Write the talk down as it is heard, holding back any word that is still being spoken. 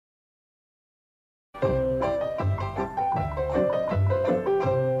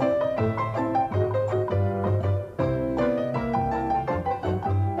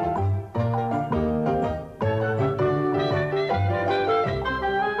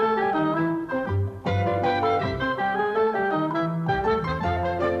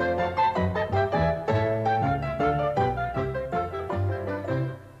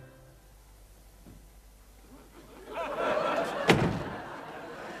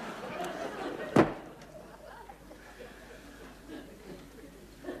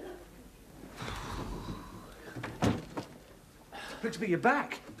Rigsby, you're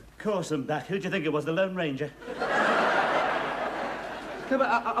back. Of course I'm back. Who do you think it was, the Lone Ranger? No, but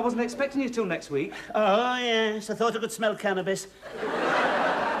I wasn't expecting you till next week. Oh, yes. I thought I could smell cannabis.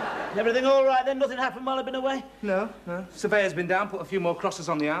 Everything all right then? Nothing happened while I've been away? No. Surveyor's been down, put a few more crosses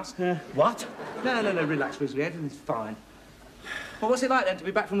on the house. What? No, relax, Rigsby. Everything's fine. Well, what's it like, then, to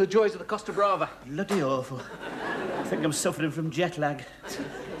be back from the joys of the Costa Brava? Bloody awful. I think I'm suffering from jet lag.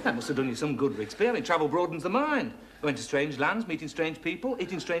 That must have done you some good, Rigsby. I mean, travel broadens the mind. Going to strange lands, meeting strange people,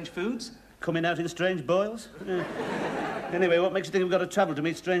 eating strange foods. Coming out in strange boils. Anyway, what makes you think we've got to travel to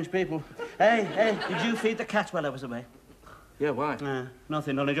meet strange people? Hey, did you feed the cat while I was away? Yeah, why?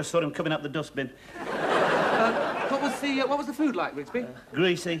 Nothing, only just saw him coming up the dustbin. What was the food like, Rigsby?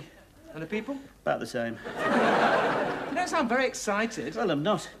 Greasy. And the people? About the same. You don't sound very excited. Well, I'm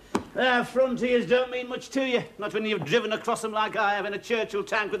not. Frontiers don't mean much to you. Not when you've driven across them like I have in a Churchill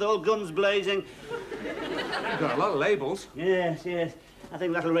tank with all guns blazing. You've got a lot of labels. Yes. I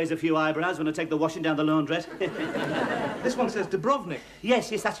think that'll raise a few eyebrows when I take the washing down the laundrette. This one says Dubrovnik. Yes,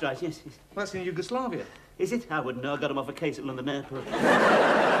 that's right, yes. Well, that's in Yugoslavia. Is it? I wouldn't know. I got him off a case at London Airport.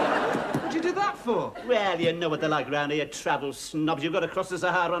 What'd you do that for? Well, you know what they're like round here, travel snobs. You've got to cross the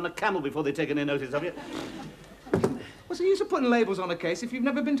Sahara on a camel before they take any notice of you. What's the use of putting labels on a case if you've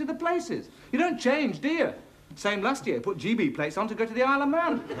never been to the places? You don't change, do you? Same last year. Put GB plates on to go to the Isle of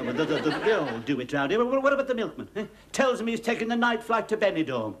Man. Oh, well, they all do it round here. What about the milkman? Tells me he's taking the night flight to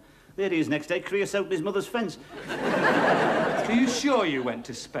Benidorm. There he is next day, creosote in his mother's fence. Are you sure you went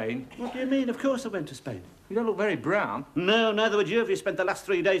to Spain? What do you mean? Of course I went to Spain. You don't look very brown. No, neither would you if you spent the last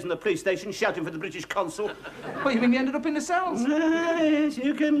 3 days in the police station shouting for the British consul. What, you mean you ended up in the cells? Yes,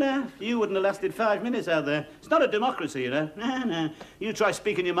 you can laugh. You wouldn't have lasted 5 minutes out there. It's not a democracy, you know. No. You try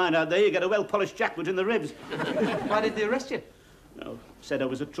speaking your mind out there, you get a well-polished jackboot in the ribs. Why did they arrest you? Oh, said I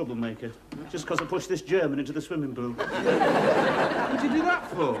was a troublemaker. Just because I pushed this German into the swimming pool. What'd you do that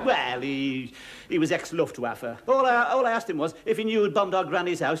for? Well, he was ex-Luftwaffe. All I asked him was, if he knew who'd bombed our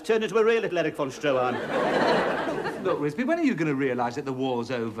granny's house, turn into a real little Eric von Stroheim. Look, Rigsby, when are you going to realise that the war's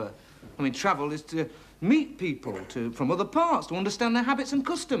over? I mean, travel is to meet people from other parts, to understand their habits and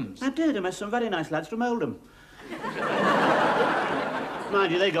customs. I did. I met some very nice lads from Oldham.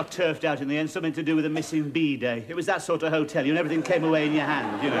 Mind you, they got turfed out in the end, something to do with a missing B-day. It was that sort of hotel, and everything came away in your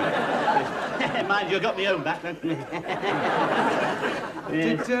hand, you know. Mind you, I got my own back then.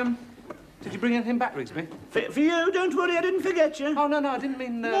 Did you bring anything back, Rigsby? For you, don't worry, I didn't forget you. Oh, no, I didn't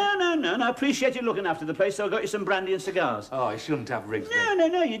mean... No, I appreciate you looking after the place, so I got you some brandy and cigars. Oh, you shouldn't have, Rigsby.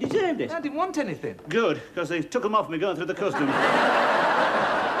 No, you deserved it. I didn't want anything. Good, because they took them off me going through the customs.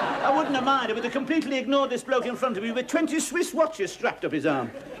 I wouldn't have minded, but they completely ignored this bloke in front of me with 20 Swiss watches strapped up his arm.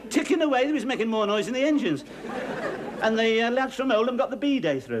 Ticking away, he was making more noise than the engines. And the lads from Oldham got the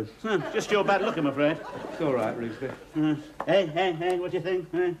B-day through. Just your bad luck, I'm afraid. It's all right, Rigsby. Hey, what do you think?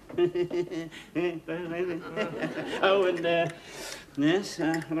 Oh, and, yes,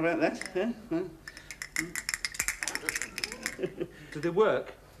 what about that? Did they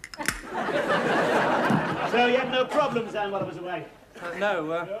work? So you had no problems then while I was away?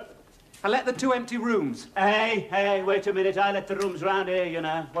 No, I let the 2 empty rooms. Hey, wait a minute. I let the rooms round here, you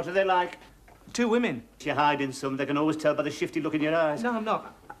know. What are they like? 2 women. You're hiding some. They can always tell by the shifty look in your eyes. No, I'm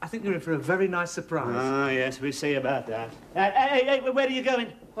not. I think you're in for a very nice surprise. Oh, yes, we'll see about that. Hey, where are you going?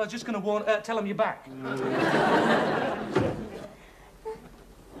 Well, I was just going to tell them you're back.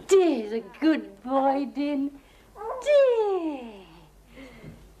 Dear's a good boy, Din. Dear.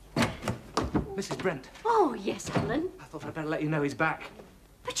 Mrs. Brent. Oh, yes, Helen. I thought I'd better let you know he's back.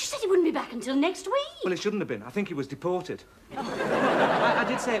 But you said he wouldn't be back until next week. Well, it shouldn't have been. I think he was deported. I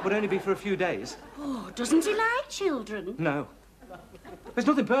did say it would only be for a few days. Oh, doesn't he like children? No. There's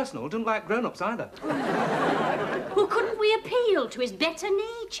nothing personal. Doesn't like grown-ups either. Well, couldn't we appeal to his better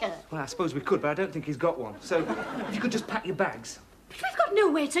nature? Well, I suppose we could, but I don't think he's got one. So, if you could just pack your bags. But we've got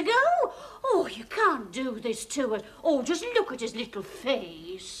nowhere to go. Oh, you can't do this to us. Oh, just look at his little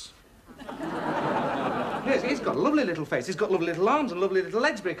face. Yes, he's got a lovely little face. He's got lovely little arms and lovely little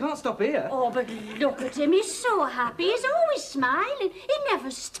legs, but he can't stop here. Oh, but look at him. He's so happy. He's always smiling. He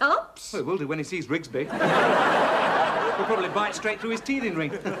never stops. Well, he will do when he sees Rigsby. He'll probably bite straight through his teething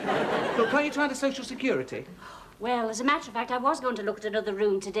ring. Look, can't you try the Social Security? Well, as a matter of fact, I was going to look at another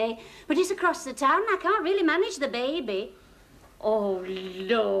room today, but he's across the town and I can't really manage the baby. Oh,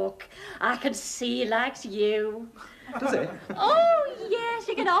 look. I can see he likes you. Does he? Oh, yes,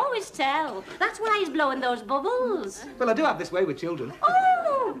 you can always tell. That's why he's blowing those bubbles. Well, I do have this way with children.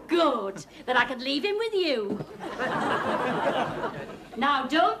 Oh, good. Then I can leave him with you. Now,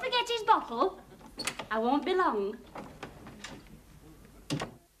 don't forget his bottle. I won't be long.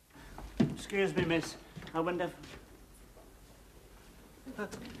 Excuse me, miss. I wonder if...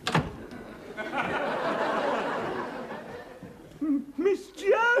 Miss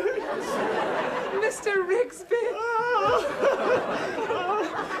Jones! Mr. Rigsby!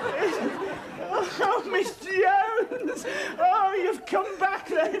 Oh, Miss Jones! Oh, you've come back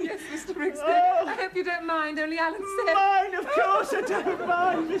then! Yes, Mr. Rigsby. Oh. I hope you don't mind, only Alan said... Mine, of course I don't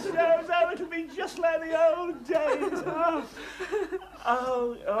mind, Miss Jones. Oh, it'll be just like the old days.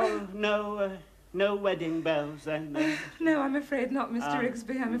 No wedding bells then? No, I'm afraid not, Mr.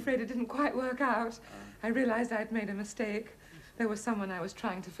 Rigsby. I'm afraid it didn't quite work out. I realised I'd made a mistake. There was someone I was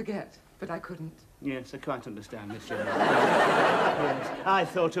trying to forget, but I couldn't. Yes, I quite understand, Miss Jones. Yes. I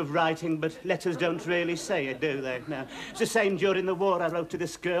thought of writing, but letters don't really say it, do they? No. It's the same during the war. I wrote to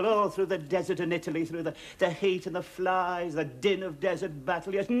this girl all through the desert in Italy, through the heat and the flies, the din of desert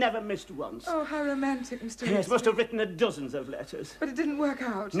battle. Yes, never missed once. Oh, how romantic, Mr. Rigsby. Yes, must have written dozens of letters. But it didn't work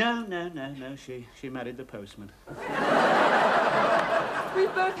out. No. She married the postman.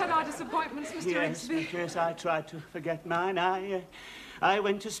 We've both had our disappointments, Mr. Rigsby. Yes, I tried to forget mine. I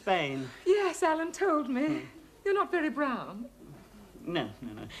went to Spain. Yes, Alan told me. You're not very brown. No.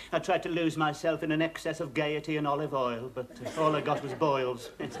 I tried to lose myself in an excess of gaiety and olive oil, but all I got was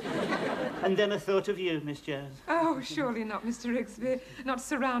boils. And then I thought of you, Miss Jones. Oh, surely not, Mr. Rigsby. Not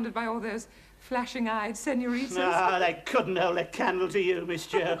surrounded by all those flashing-eyed senoritas. Ah, they couldn't hold a candle to you, Miss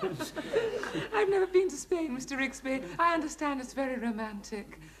Jones. I've never been to Spain, Mr. Rigsby. I understand it's very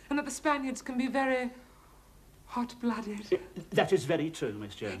romantic, and that the Spaniards can be very hot-blooded. That is very true,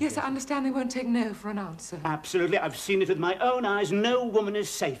 Miss Jones. Yes, I understand they won't take no for an answer. Absolutely. I've seen it with my own eyes. No woman is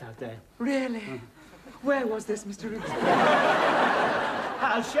safe out there. Really? Where was this, Mr. Rigsby?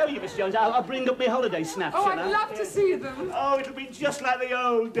 I'll show you, Miss Jones. I'll bring up my holiday snaps. Oh, I'd love to see them. Oh, it'll be just like the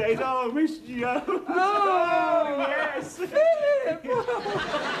old days. Oh, Miss Jones. Oh, yes. Philip.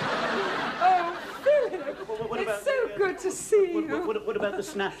 Oh, Philip. It's so good to see you. What about the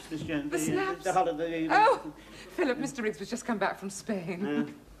snaps, Miss Jones? The snaps? The holiday... Oh, Philip, Mr. Rigsby's just come back from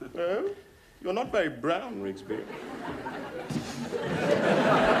Spain. Oh? You're not very brown, Rigsby.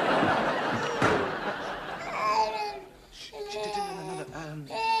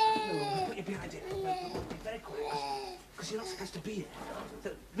 No, put you behind it. Be very quiet, because you're not supposed to be here.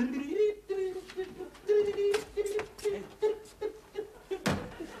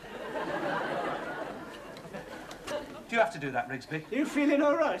 Do you have to do that, Rigsby? You feeling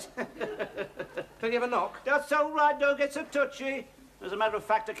all right? Don't you have a knock? That's all right, don't get so touchy. As a matter of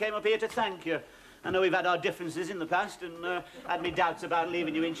fact, I came up here to thank you. I know we've had our differences in the past and had me doubts about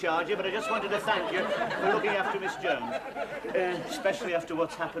leaving you in charge here, but I just wanted to thank you for looking after Miss Jones. Especially after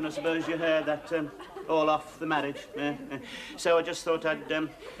what's happened, I suppose you heard that all off the marriage. So I just thought I'd...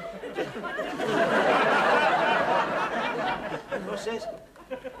 What's this?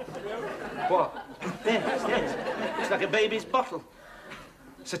 What? Yes. It's like a baby's bottle.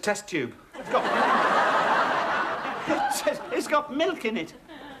 It's a test tube. It's got milk in it.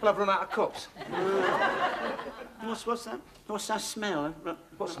 Well, I've run out of cups. What's that? What's that smell?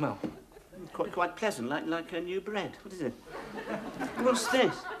 What smell? Quite pleasant, like a new bread. What is it? What's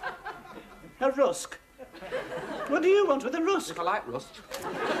this? A rusk. What do you want with a rusk? If I like rust.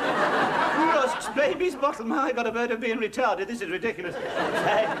 Rusk's baby's bottle. My God, I've heard of being retarded. This is ridiculous.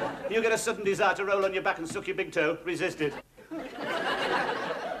 Hey, you get a sudden desire to roll on your back and suck your big toe. Resist it.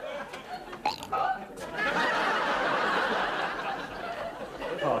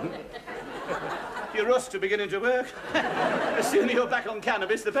 Pardon? Your rusts are beginning to work. The sooner you're back on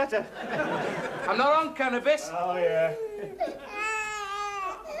cannabis, the better. I'm not on cannabis. Oh, yeah.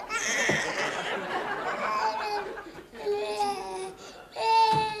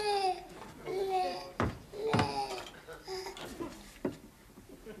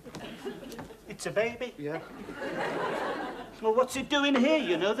 It's a baby? Yeah. Well, what's it doing here?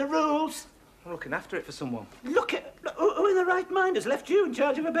 You know the rules. I'm looking after it for someone. Look, who in the right mind has left you in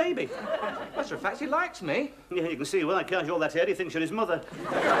charge of a baby? Matter of fact, he likes me. Yeah, you can see, well, I can't all that hair. He thinks you're his mother.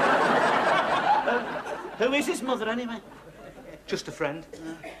 Who is his mother, anyway? Just a friend.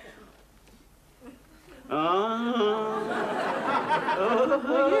 Oh.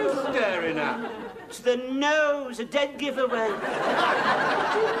 What are you staring at? It's the nose, a dead giveaway.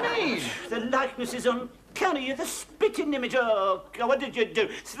 What do you mean? The likeness is uncanny. You're the spitting image. Oh, God, what did you do?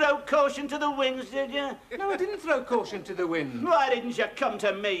 Throw caution to the winds, did you? No, I didn't throw caution to the wind. Why didn't you come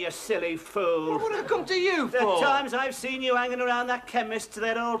to me, you silly fool? What would I come to you The for? times I've seen you hanging around that chemist's,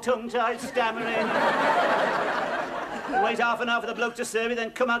 they're all tongue-tied, stammering. Wait half an hour for the bloke to serve you,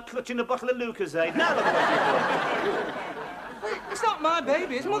 then come out clutching a bottle of Lucozade. Now look what you've done. It's not my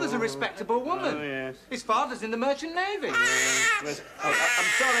baby. His mother's a respectable woman. Oh, yes. His father's in the Merchant Navy. Yes. Oh, I'm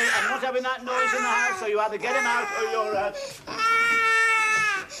sorry, I'm not having that noise in the house, so you either get him out or you're out.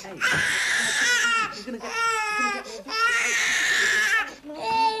 Hey, you're gonna get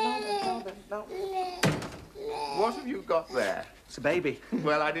no. What have you got there? It's a baby.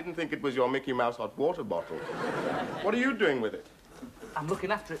 Well, I didn't think it was your Mickey Mouse hot water bottle. What are you doing with it? I'm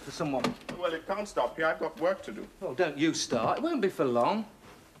looking after it for someone. Well, it can't stop here. I've got work to do. Well, don't you start. It won't be for long.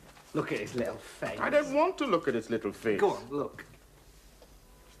 Look at his little face. I don't want to look at its little face. Go on, look.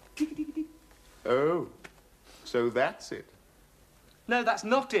 Oh, so that's it. No, that's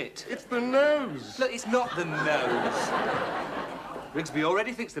not it. It's the nose. Look, it's not the nose. Rigsby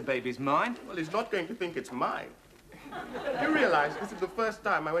already thinks the baby's mine. Well, he's not going to think it's mine. You realise this is the first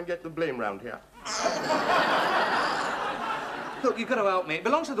time I won't get the blame round here. Look, you've got to help me. It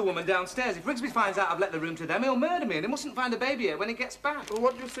belongs to the woman downstairs. If Rigsby finds out I've let the room to them, he'll murder me and he mustn't find the baby here when he gets back. Well,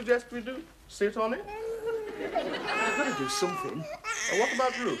 what do you suggest we do? Sit on it? I've got to do something. Well, what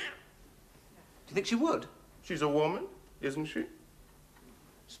about Ruth? Do you think she would? She's a woman, isn't she?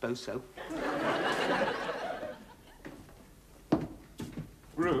 Suppose so.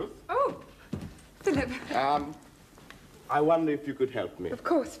 Ruth? Oh, Philip. I wonder if you could help me. Of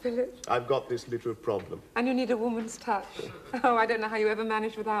course, Philip. I've got this little problem. And you need a woman's touch. Oh, I don't know how you ever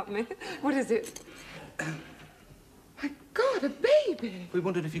managed without me. What is it? My God, a baby! We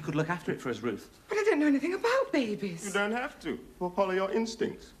wondered if you could look after it for us, Ruth. But I don't know anything about babies. You don't have to. We'll follow your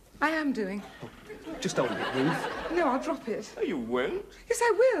instincts. I am doing. Just hold it, Ruth. No, I'll drop it. Oh, you won't. Yes,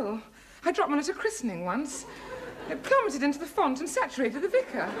 I will. I dropped one at a christening once. It plummeted into the font and saturated the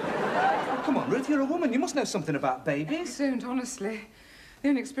vicar. Oh, come on, Ruth, you're a woman. You must know something about I babies. don't, honestly. The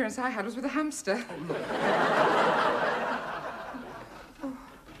only experience I had was with a hamster.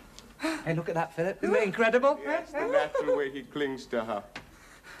 Hey, look at that, Philip. Isn't it incredible? Yes, the natural way he clings to her.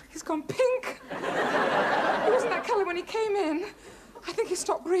 He's gone pink. He wasn't that colour when he came in. I think he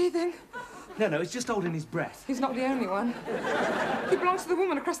stopped breathing. No, he's just holding his breath. He's not the only one. He belongs to the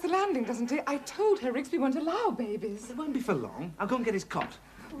woman across the landing, doesn't he? I told her Rigsby won't allow babies. It won't be for long. I'll go and get his cot.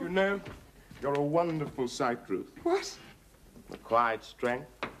 You know, you're a wonderful sight, Ruth. What? The quiet strength,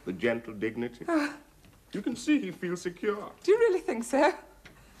 the gentle dignity. You can see he feels secure. Do you really think so?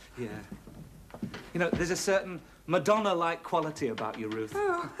 Yeah. You know, there's a certain Madonna-like quality about you, Ruth.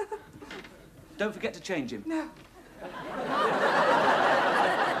 Oh. Don't forget to change him. No.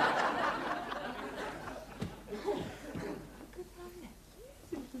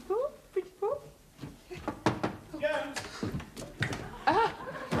 Jones!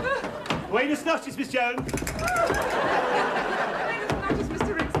 Wait a snotches, Miss Jones. Notice,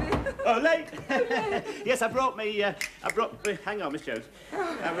 Mr. Rigsby. Oh, late? Yes, I brought hang on, Miss Jones.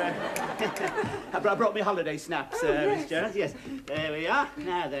 I brought me holiday snaps, Miss Jones. Yes, there we are.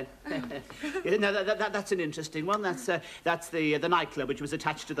 Now then. No, that's an interesting one. That's the nightclub which was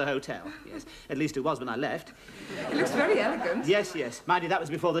attached to the hotel. Yes, at least it was when I left. It looks very elegant. Yes. Mind you, that was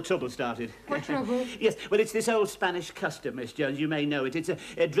before the trouble started. What trouble? Yes, well, it's this old Spanish custom, Miss Jones. You may know it. It's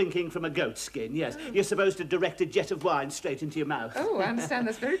a drinking from a goat's skin, yes. You're supposed to direct a jet of wine straight into your mouth. Oh, I understand.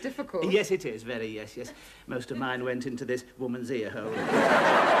 That's very difficult. Yes, it is. Very, yes. Most of mine went into this woman's ear hole.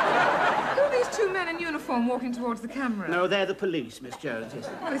 Who are these two men in uniform walking towards the camera? No, they're the police, Miss Jones, yes.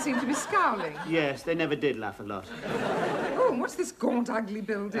 Well, they seem to be scowling. Yes, they never did laugh a lot. Oh, and what's this gaunt, ugly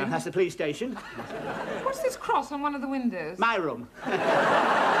building? That's the police station. What's this cross on one of the windows? My room. Oh,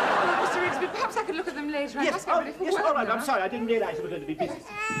 Mr. Rigsby, perhaps I could look at them later. I must get ready for work all right, now. I'm sorry. I didn't realise we were going to be busy.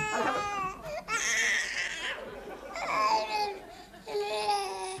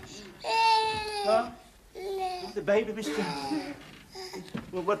 Huh? The baby, Miss Jones.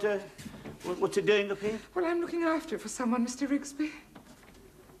 Well, what's it doing up here? Well, I'm looking after it for someone, Mr. Rigsby.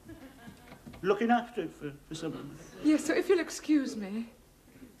 Looking after it for someone? Yes, so if you'll excuse me.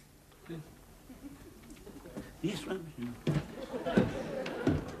 Yes, right.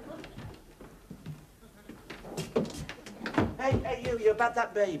 Hey, you about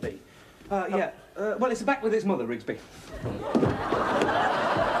that baby? Yeah. Well, it's back with its mother, Rigsby.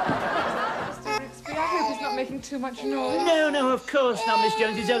 I hope he's not making too much noise. No, of course not, Miss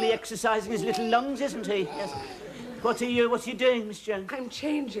Jones. He's only exercising his little lungs, isn't he? Yes. What are you doing, Miss Jones? I'm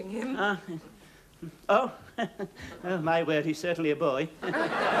changing him. Oh, my word, he's certainly a boy. Mr.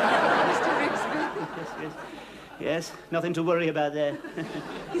 Rigsby. Yes, nothing to worry about there.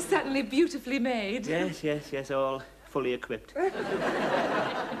 He's certainly beautifully made. Yes, all fully equipped.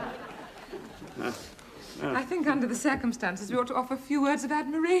 I think under the circumstances we ought to offer a few words of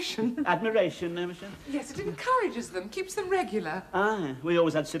admiration. Admiration, Miss Jones? Yes, it encourages them, keeps them regular. We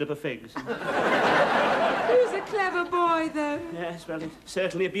always had syrup of figs. Who's a clever boy, then? Yes, well, he's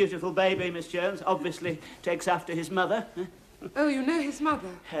certainly a beautiful baby, Miss Jones. Obviously takes after his mother. Oh, you know his mother?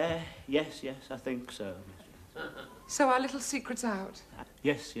 Yes, I think so, Miss Jones. So our little secret's out.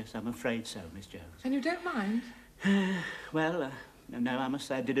 Yes, I'm afraid so, Miss Jones. And you don't mind? Well, no, I must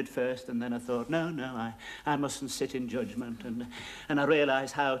say I did it first, and then I thought, no, I mustn't sit in judgment, and I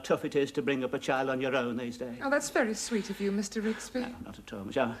realise how tough it is to bring up a child on your own these days. Oh, that's very sweet of you, Mr. Rigsby. No, not at all.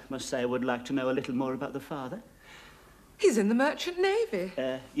 Which I must say I would like to know a little more about the father. He's in the Merchant Navy.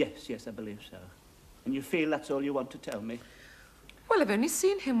 Yes, I believe so. And you feel that's all you want to tell me? Well, I've only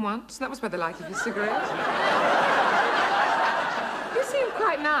seen him once. That was by the light of his cigarette. He seemed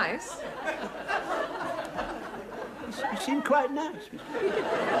quite nice. You seem quite nice. Is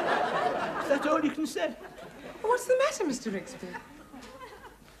that all you can say? What's the matter, Mr. Rigsby?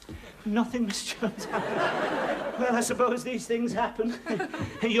 Nothing, Miss Jones. Well, I suppose these things happen.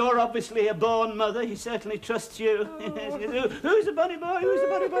 You're obviously a born mother. He certainly trusts you. Oh. Who's the bunny boy? Who's the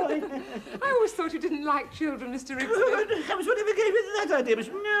bunny boy? I always thought you didn't like children, Mr. Rigsby. Whatever gave you that idea, Miss?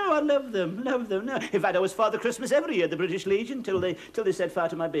 No, I love them. No. In fact, I was Father Christmas every year at the British Legion till they set fire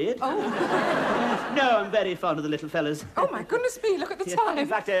to my beard. Oh. No, I'm very fond of the little fellas. Oh, my goodness me, look at the time. In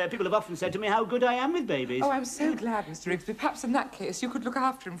fact, people have often said to me how good I am with babies. Oh, I'm so glad, Mr. Rigsby. Perhaps in that case you could look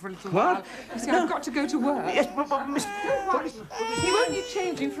after him for a little What? while. You see, I've got to go to work. Yes, but Miss... He won't be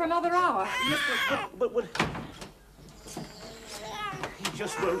changing for another hour. Yes, but... He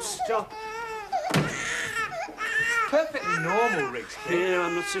just won't stop. Perfectly normal, Rigsby. Yeah,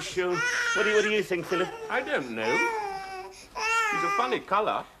 I'm not so sure. What do you think, Philip? I don't know. He's a funny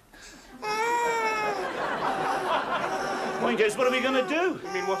colour. Pointers, what are we going to do?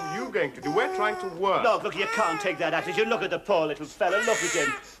 I mean, what are you going to do? We're trying to work. Look, you can't take that attitude. Look at the poor little fella. Look at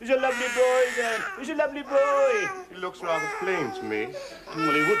him. He's a lovely boy, then. He's a lovely boy. He looks rather plain to me.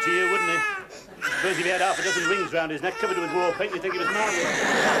 Well, he would to you, wouldn't he? Suppose if he had half a dozen rings round his neck covered with war paint, you'd think he was married.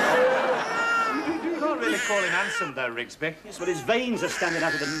 You can't really call him handsome, though, Rigsby. Yes, well, his veins are standing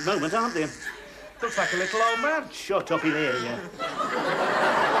out at the moment, aren't they? Looks like a little old man. Shut up, he'll hear you.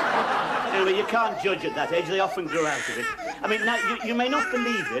 Anyway, you can't judge at that age. They often grow out of it. I mean, now, you may not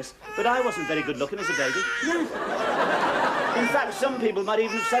believe this, but I wasn't very good looking as a baby. Yeah. In fact, some people might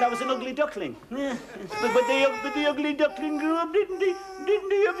even have said I was an ugly duckling. Yeah. But the ugly duckling grew up, didn't he? Didn't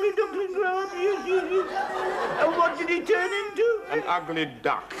the ugly duckling grow up? Yes. And what did he turn into? An ugly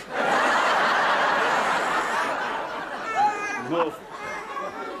duck. Wolf.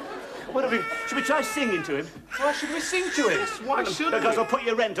 Should we try singing to him? Why should we sing to him? Why should Because we? I'll put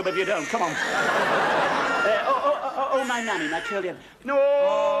your rent up if you don't. Come on. Oh, my nanny, my curly head. No,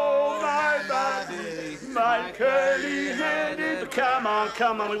 my nanny, my curly-headed. Come on.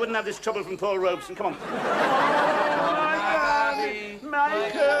 We wouldn't have this trouble from Paul Robeson. Come on. Oh, my nanny, my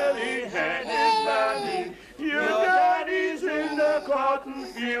curly-headed nanny. Your daddy's in the cotton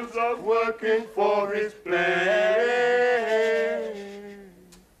fields of working for his play.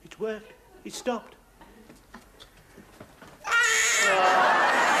 It worked. It stopped. You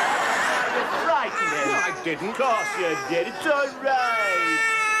frightened him. No, I didn't. Of course you did. It's all right.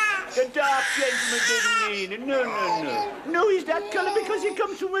 The dark gentleman didn't mean it. No. No, he's that colour because he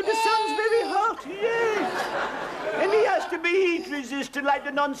comes from where the sun's very hot. Yes. And he has to be heat resistant like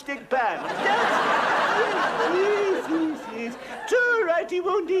the non-stick pan. Yes. It's all right. He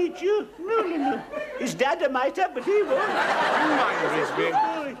won't eat you. No. His dad might have, but he won't. Mind, Rigsby.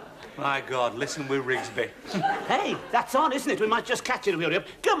 My God, listen with Rigsby. Hey, that's on, isn't it? We might just catch it if we hurry up.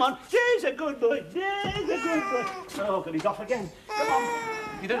 Come on. There's a good boy. Oh, but he's off again. Come on.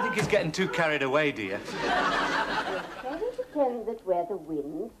 You don't think he's getting too carried away, do you? Shall we pretend that we're the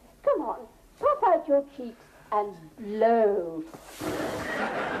wind? Come on, puff out your cheeks and blow.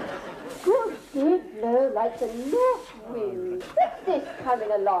 Good big blow like the north wind. What's this coming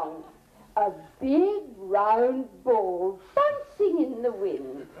along? A big round ball bouncing in the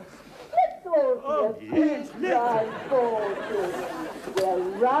wind. Let's all be a big round ball, children. We're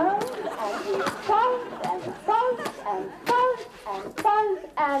round and we bounce and bounce and bounce and bounce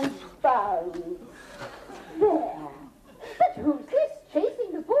and bounce. There. But who's this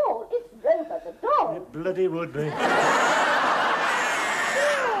chasing the ball? It's Rover the dog. It bloody would be.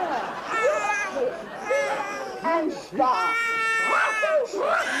 And bark.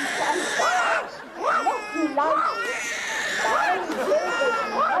 Not you like it.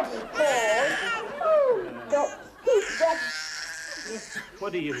 Keep that.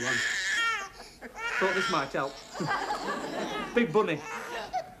 What do you want? Thought this might help. Big Bunny.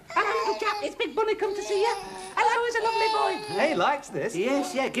 Hello, little chap. It's Big Bunny come to see you. Hello, he's a lovely boy. Hey, likes this.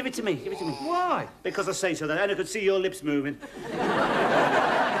 Yes, give it to me. Why? Because I say so, then I could see your lips moving.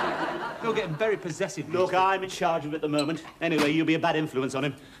 You're getting very possessive. Look, I'm in charge of it at the moment. Anyway, you'll be a bad influence on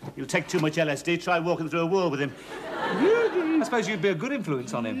him. You'll take too much LSD, try walking through a wall with him. I suppose you'd be a good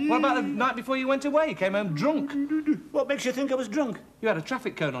influence on him. What about the night before you went away? You came home drunk. What makes you think I was drunk? You had a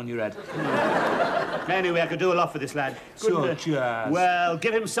traffic cone on your head. Anyway, I could do a lot for this lad. Such as? Well,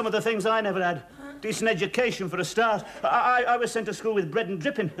 give him some of the things I never had. Decent education for a start. I was sent to school with bread and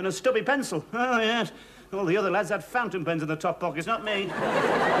dripping and a stubby pencil. Oh, yes. All the other lads had fountain pens in the top pockets, not me. You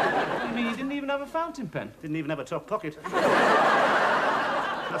mean you didn't even have a fountain pen? Didn't even have a top pocket.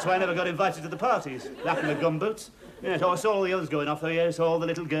 That's why I never got invited to the parties. That and the gumboots. Yes, I saw all the others going off there, yes, all the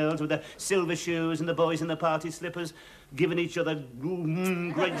little girls with their silver shoes and the boys in their party slippers, giving each other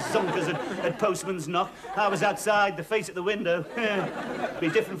great zonkers at postman's knock. I was outside, the face at the window. Be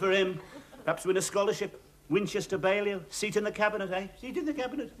different for him. Perhaps win a scholarship. Winchester Balliol, seat in the cabinet, eh? Seat in the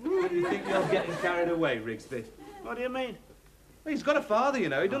cabinet. Do you think you're getting carried away, Rigsby? What do you mean? Well, he's got a father, you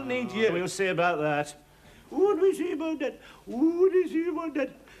know. He doesn't need you. We'll see about that. What do we see about that? What do we see about that?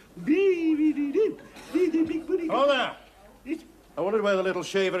 Oh, there. I wondered where the little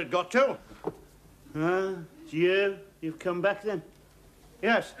shaver had got to. It's you? You've come back then?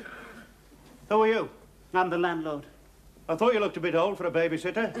 Yes. Who are you? I'm the landlord. I thought you looked a bit old for a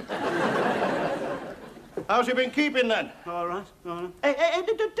babysitter. How's he been keeping, then? All right, all right. Hey,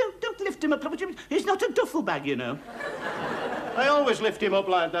 don't lift him up. He's not a duffel bag, you know. I always lift him up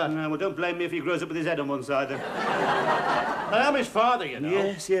like that. No, well, don't blame me if he grows up with his head on one side, then. I am his father, you know.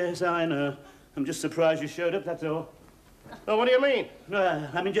 Yes, I know. I'm just surprised you showed up, that's all. Oh, what do you mean?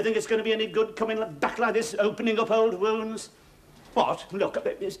 I mean, do you think it's going to be any good coming back like this, opening up old wounds? What? Look,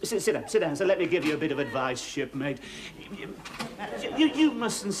 sit down. So let me give you a bit of advice, shipmate. You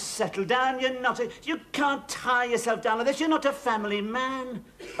mustn't settle down. You can't tie yourself down like this. You're not a family man.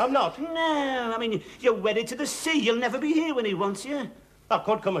 I'm not? No, I mean, you're wedded to the sea. You'll never be here when he wants you. I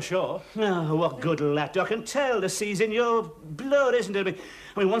could come ashore. Oh, what good lad. I can tell the sea's in your blood, isn't it?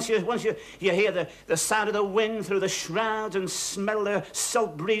 I mean, once you hear the sound of the wind through the shrouds and smell the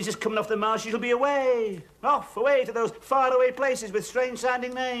salt breezes coming off the marsh, you'll be away. Off, away to those faraway places with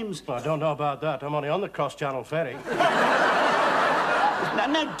strange-sounding names. Well, I don't know about that. I'm only on the cross-channel ferry.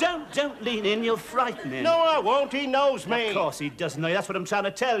 No, don't lean in. You'll frighten him. No, I won't. He knows me. Of course he doesn't know you. That's what I'm trying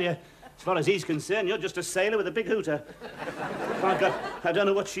to tell you. As far as he's concerned, you're just a sailor with a big hooter. My God, I don't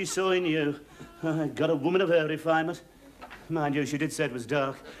know what she saw in you. God, a woman of her refinement. Mind you, she did say it was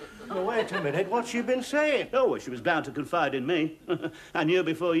dark. Well, wait a minute. What's she been saying? Oh, well, she was bound to confide in me. I knew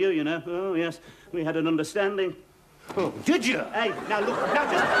before you know. Oh, yes, we had an understanding. Oh, did you? Hey, now look, now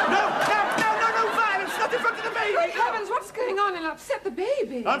just... No, violence, not in front of the baby! Good heavens, what's going on? He'll upset the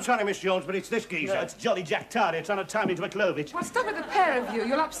baby. I'm sorry, Miss Jones, but it's this geezer. No, it's Jolly Jack Tardy trying to tie me to a clovage. Well, stop it, the pair of you.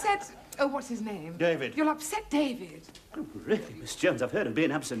 You'll upset... Oh, what's his name? David. You'll upset David. Oh, really, Miss Jones, I've heard of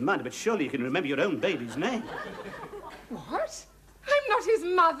being absent-minded, but surely you can remember your own baby's name. What? I'm not his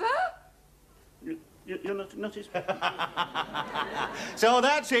mother. You're not his... So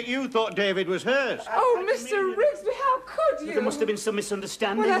that's it. You thought David was hers. Oh, Mr. Rigsby, how could you? There must have been some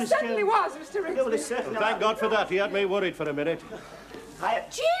misunderstanding, Well, there Miss certainly Jones. was, Mr. Rigsby. No, well, it's certainly... Thank God for that. He had me worried for a minute.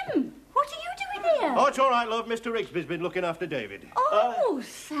 Jim, what are you doing here? Oh, it's all right, love. Mr. Rigsby's been looking after David. Oh,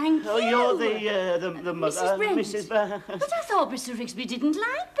 thank you. Oh, you're the mother... Mrs. Brent. Mrs. But I thought Mr. Rigsby didn't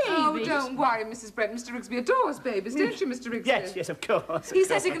like babies. Oh, don't worry, Mrs. Brent. Mr. Rigsby adores babies, don't you, Mr. Rigsby? Yes, of course. He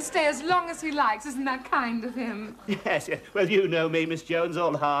says he can stay as long as he likes. Isn't that kind of him? Yes. Well, you know me, Miss Jones,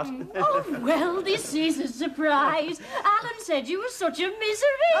 all heart. Oh, well, this is a surprise. Alan said you were such a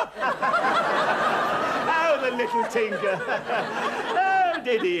misery. Oh, the little tinker. Oh,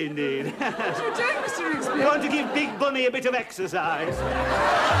 did he indeed? What are you doing, Mr. Rigsby? Going to give Big Bunny a bit of exercise.